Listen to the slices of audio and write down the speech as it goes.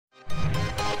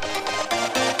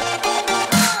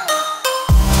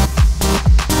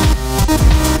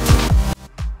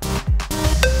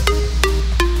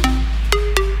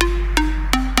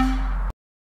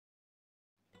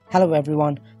Hello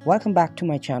everyone, welcome back to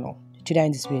my channel. Today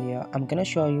in this video, I'm gonna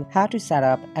show you how to set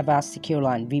up Avast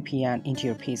SecureLine VPN into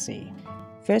your PC.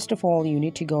 First of all, you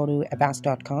need to go to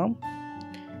avast.com.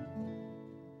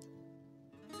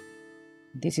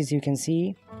 This is, you can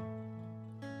see,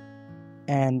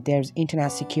 and there's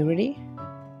internet security,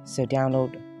 so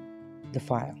download the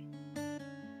file.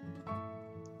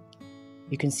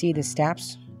 You can see the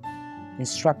steps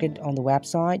instructed on the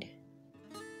website.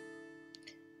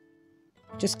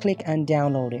 Just click and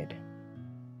download it.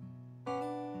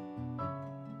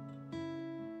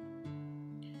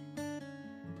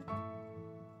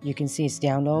 You can see it's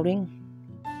downloading.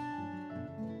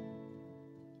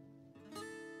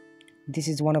 This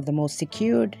is one of the most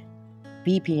secured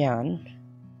VPN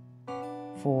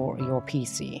for your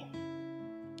PC.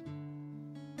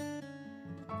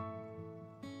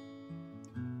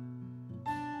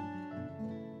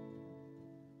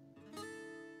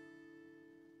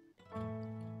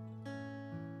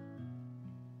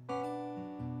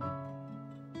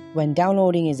 When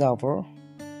downloading is over,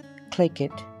 click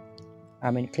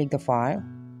the file.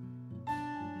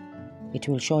 It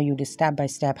will show you the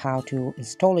step-by-step how to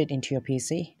install it into your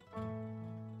PC.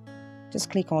 Just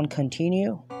click on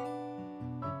continue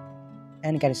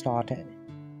and get started.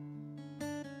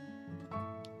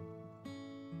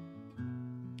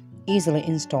 Easily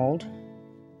installed,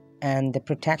 and the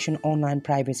protection online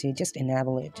privacy, just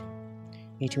enable it.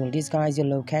 It will disguise your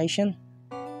location.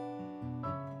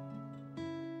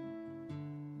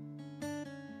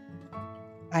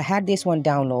 I had this one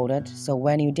downloaded, so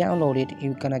when you download it,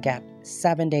 you're gonna get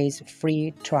 7 days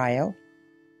free trial.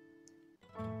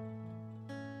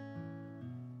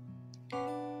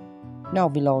 Now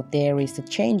below there is the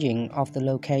changing of the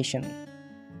location.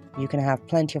 You can have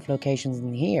plenty of locations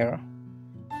in here.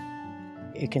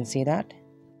 You can see that,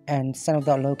 and some of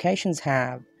the locations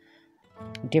have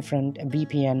different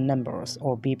VPN numbers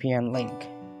or VPN link.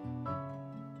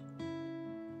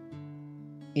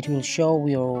 It will show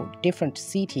your different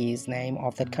cities name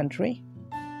of that country.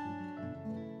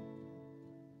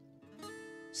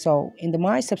 So in the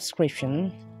My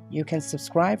subscription, you can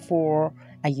subscribe for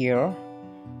a year,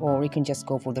 or you can just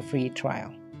go for the free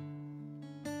trial.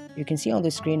 You can see on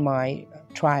the screen my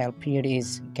trial period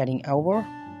is getting over.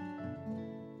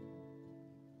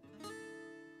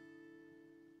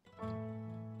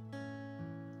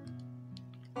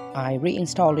 I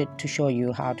reinstalled it to show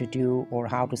you how to do or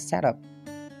how to set up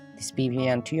this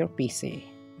VPN to your PC.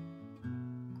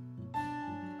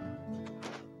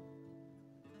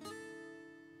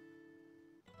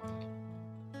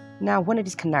 Now when it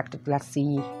is connected, let's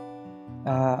see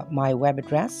my web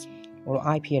address or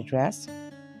IP address.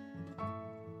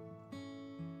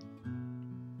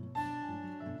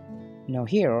 Now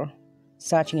here,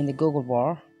 searching in the Google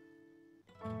bar,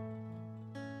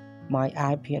 my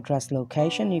IP address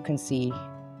location, you can see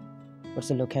what's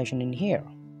the location in here.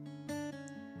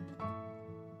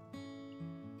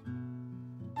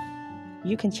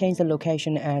 You can change the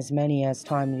location as many as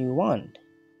times you want.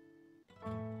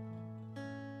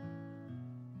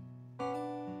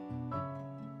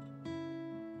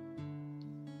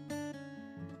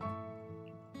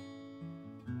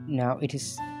 Now it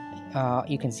is,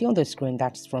 you can see on the screen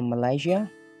that's from Malaysia.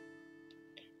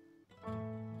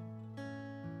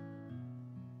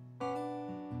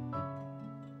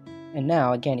 And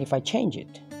now again, if I change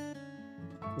it,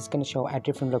 it's going to show a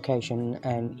different location,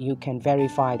 and you can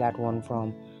verify that one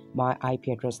from my IP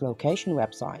address location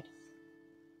website.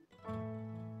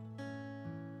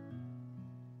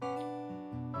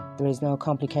 There is no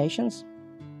complications.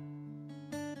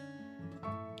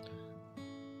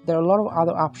 There are a lot of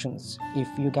other options. If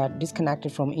you get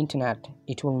disconnected from internet,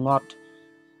 it will not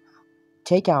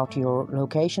take out your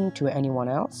location to anyone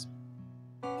else.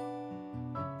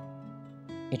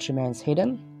 It remains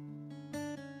hidden,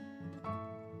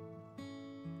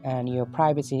 and your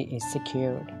privacy is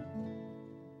secured.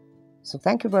 So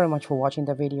thank you very much for watching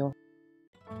the video.